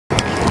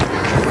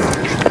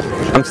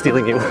I'm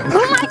stealing you.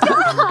 Oh my god!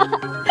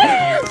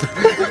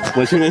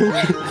 What's your name?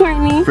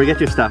 Courtney. Forget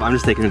your stuff. I'm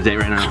just taking a date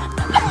right now.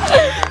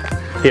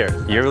 Here,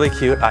 you're really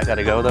cute. I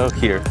gotta go though.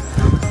 Here,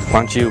 why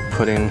don't you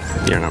put in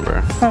your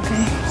number?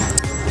 Okay.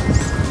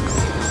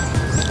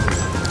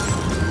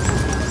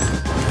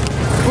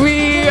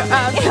 We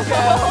have to go.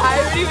 I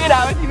already made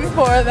out with you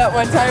before that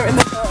one time in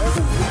the car.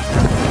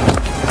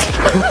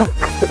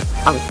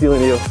 I'm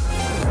stealing you.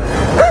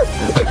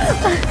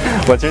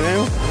 What's your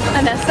name?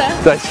 Anessa.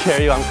 Did I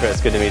scare you? I'm Chris.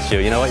 Good to meet you.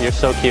 You know what? You're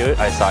so cute.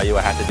 I saw you.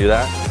 I had to do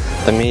that.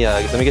 Let me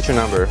get your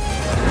number.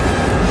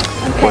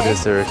 Okay. What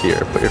is there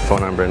here? Put your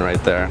phone number in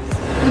right there.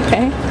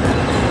 Okay.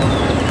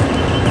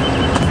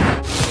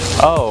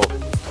 Oh,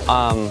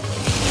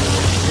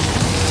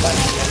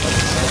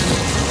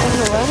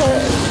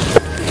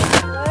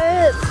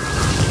 What?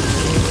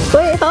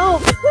 Wait,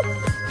 help!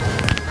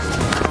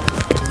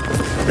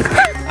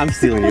 I'm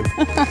stealing you.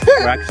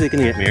 We're actually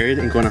gonna get married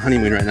and go on a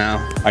honeymoon right now.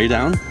 Are you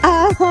down?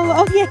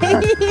 Okay.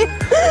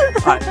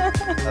 Hi.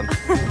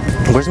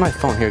 Where's my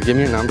phone? Here, give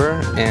me your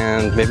number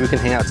and maybe we can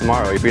hang out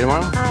tomorrow. Are you free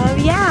tomorrow?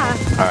 Yeah.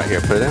 Alright,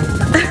 here, put it in.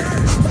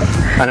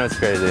 I know it's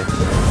crazy.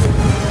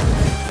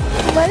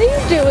 What are you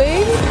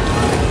doing?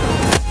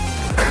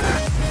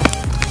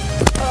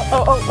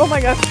 Oh my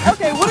gosh.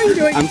 Okay, what are you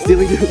doing? I'm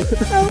stealing you.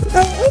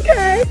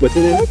 Okay. What's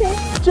your name? Okay.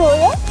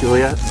 Julia?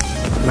 Julia.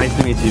 Nice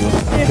to meet you.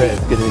 Chris,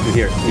 good to meet you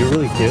here. You're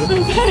really cute.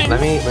 Okay. Let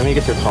me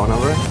get your phone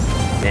number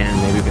and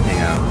maybe we can hang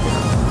out.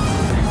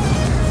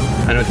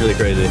 I know it's really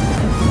crazy.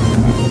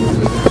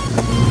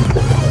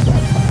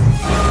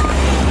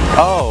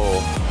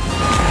 Oh.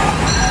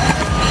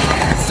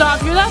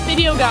 Stop, you're that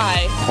video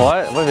guy.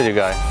 What? What video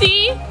guy?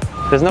 See?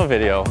 There's no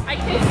video. I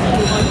kissed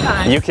you one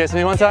time. You kissed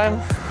me one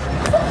time?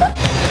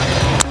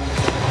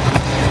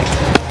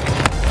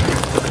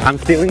 I'm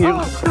stealing you.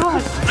 Oh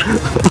god.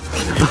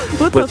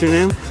 What's your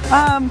name?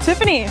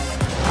 Tiffany.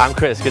 I'm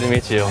Chris. Good to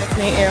meet you. Nice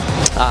to meet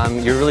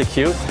you. You're really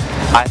cute.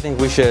 I think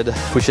we should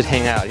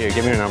hang out. Here,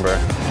 give me your number.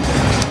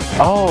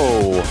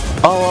 Oh.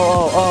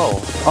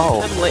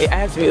 I'm late. I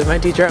have to be with my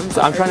teacher. I'm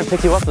sorry. I'm trying to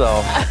pick you up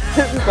though.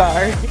 I'm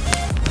sorry.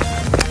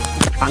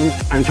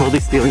 I'm totally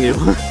stealing you.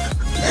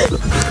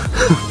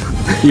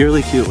 You're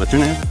really cute. What's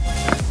your name?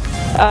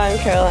 I'm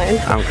Caroline.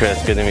 I'm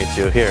Chris. Good to meet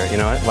you. Here, you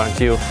know what? Why don't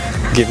you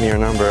give me your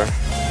number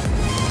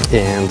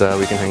and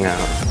we can hang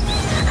out.